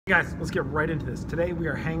Guys, let's get right into this. Today we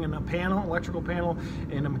are hanging a panel, electrical panel,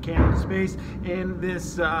 in a mechanical space in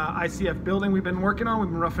this ICF building we've been working on. We've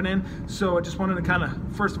been roughing in. So I just wanted to kind of,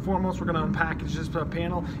 first and foremost, we're going to unpackage this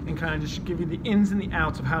panel and kind of just give you the ins and the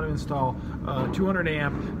outs of how to install a 200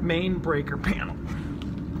 amp main breaker panel.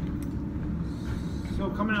 So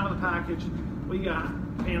coming out of the package, we got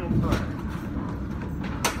panel cover.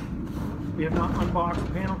 We have not unboxed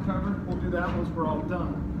the panel cover. We'll do that once we're all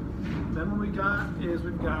done. Then what we got is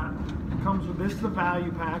it comes with, this is the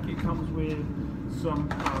value pack. It comes with some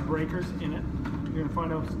breakers in it. You're gonna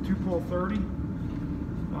find out it's 2-pole 30.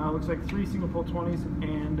 Looks like 3 single pole 20s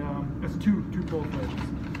and it's two 2-pole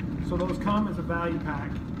 30s. So those come as a value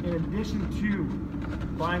pack. In addition to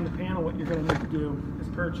buying the panel, what you're gonna need to do is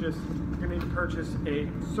purchase a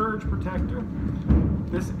surge protector.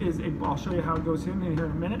 This is I'll show you how it goes in here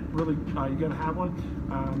in a minute. Really, you gotta have one.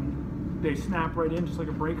 They snap right in just like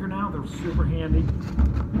a breaker now. They're super handy.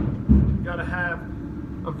 You gotta have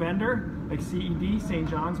a vendor like CED, St.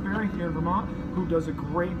 Johnsbury here in Vermont, who does a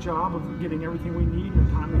great job of getting everything we need in a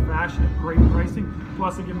timely fashion at great pricing.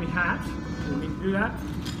 Plus they give me hats, so we can do that.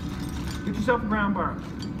 Get yourself a ground bar.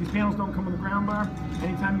 These panels don't come with a ground bar.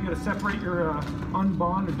 Anytime you gotta separate your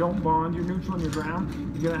unbond or don't bond, your neutral and your ground,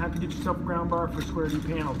 you're gonna have to get yourself a ground bar for a square D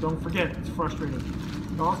panel. Don't forget it, it's frustrating.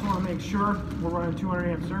 You also want to make sure we're running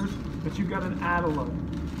 200 amp service, but you've got an Adalo.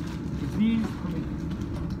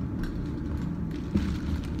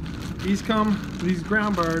 These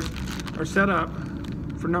ground bars are set up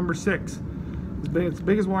for number 6. It's the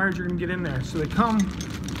biggest wires you're going to get in there. So they come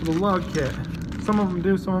with a lug kit. Some of them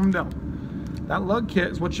do, some of them don't. That lug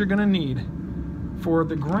kit is what you're going to need for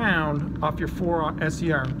the ground off your 4-aught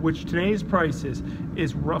SCR, which today's price is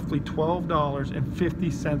roughly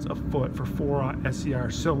 $12.50 a foot for 4-aught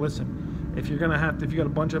SCR. So listen, if you got a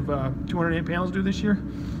bunch of 200 amp panels to do this year,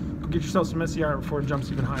 go get yourself some SCR before it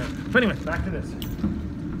jumps even higher. But anyway, back to this.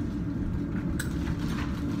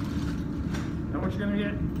 Now what you're gonna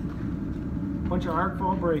get? A bunch of arc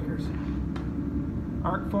fault breakers.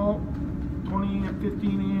 Arc fault, 20 amp,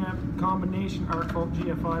 15 amp, combination arc fault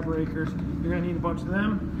GFI breakers. You're gonna need a bunch of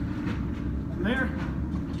them. From there,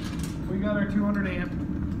 we got our 200 amp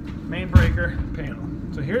main breaker panel.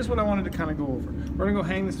 So here's what I wanted to kind of go over. We're gonna go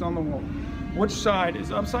hang this on the wall. Which side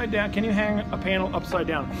is upside down? Can you hang a panel upside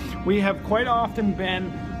down? We have quite often been,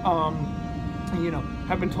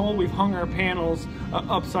 have been told we've hung our panels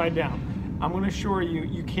upside down. I'm going to assure you,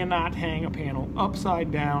 you cannot hang a panel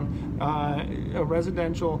upside down, a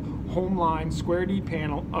residential home line square D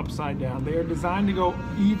panel upside down. They are designed to go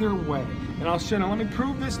either way. And I'll show you, let me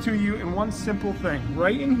prove this to you in one simple thing.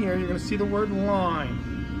 Right in here, you're going to see the word line.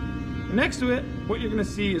 And next to it, what you're going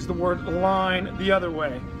to see is the word line the other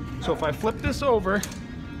way. So if I flip this over,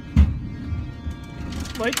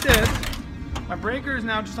 like this, my breaker is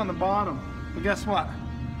now just on the bottom. But guess what?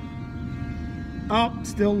 Oh,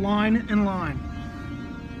 still line and line.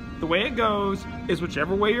 The way it goes is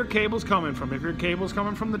whichever way your cable's coming from. If your cable's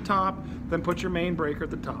coming from the top, then put your main breaker at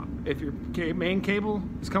the top. If your main cable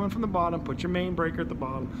is coming from the bottom, put your main breaker at the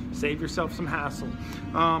bottom. Save yourself some hassle.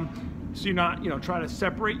 So you're not, try to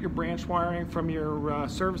separate your branch wiring from your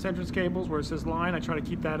service entrance cables where it says line. I try to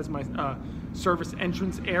keep that as my service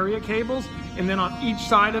entrance area cables. And then on each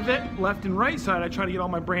side of it, left and right side, I try to get all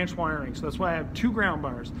my branch wiring. So that's why I have 2 ground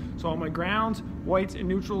bars. So all my grounds, whites, and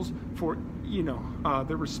neutrals for,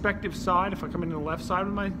 the respective side. If I come into the left side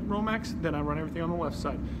with my Romex, then I run everything on the left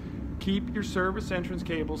side. Keep your service entrance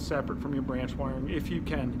cables separate from your branch wiring if you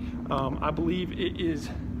can. I believe it is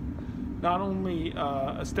not only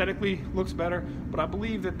aesthetically looks better, but I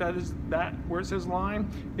believe that where it says line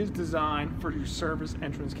is designed for your service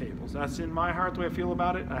entrance cables. That's in my heart the way I feel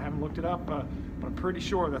about it. I haven't looked it up, but I'm pretty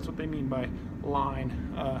sure that's what they mean by line.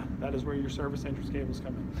 That is where your service entrance cables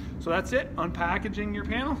come in. So that's it, unpackaging your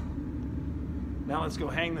panel. Now let's go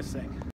hang this thing.